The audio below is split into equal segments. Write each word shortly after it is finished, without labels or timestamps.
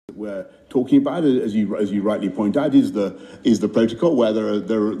we're talking about, as you rightly point out, is the protocol, where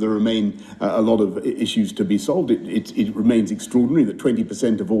there remain a lot of issues to be solved. It remains extraordinary that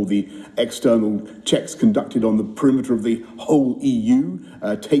 20% of all the external checks conducted on the perimeter of the whole EU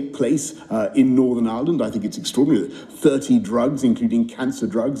take place in Northern Ireland. I think it's extraordinary that 30 drugs, including cancer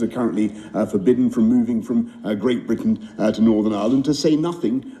drugs, are currently forbidden from moving from Great Britain to Northern Ireland, to say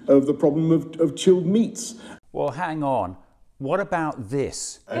nothing of the problem of chilled meats. Well, hang on. What about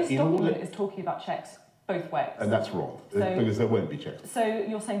this? This document is talking about checks both ways. And that's wrong, because there won't be checks. So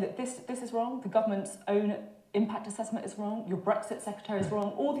you're saying that this is wrong, the government's own impact assessment is wrong, your Brexit secretary is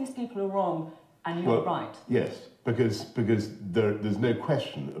wrong, all these people are wrong, and you're right. Yes, because there's no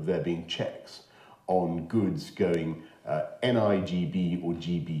question of there being checks on goods going NIGB or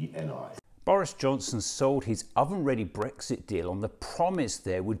GBNI. Boris Johnson sold his oven-ready Brexit deal on the promise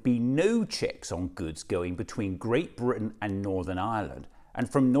there would be no checks on goods going between Great Britain and Northern Ireland,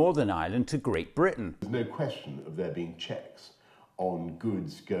 and from Northern Ireland to Great Britain. There's no question of there being checks on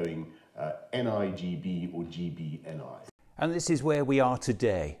goods going NIGB or GBNI. And this is where we are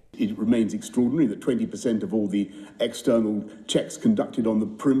today. It remains extraordinary that 20% of all the external checks conducted on the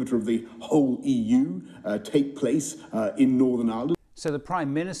perimeter of the whole EU take place in Northern Ireland. So the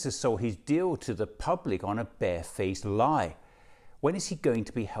Prime Minister sold his deal to the public on a barefaced lie. When is he going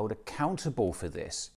to be held accountable for this?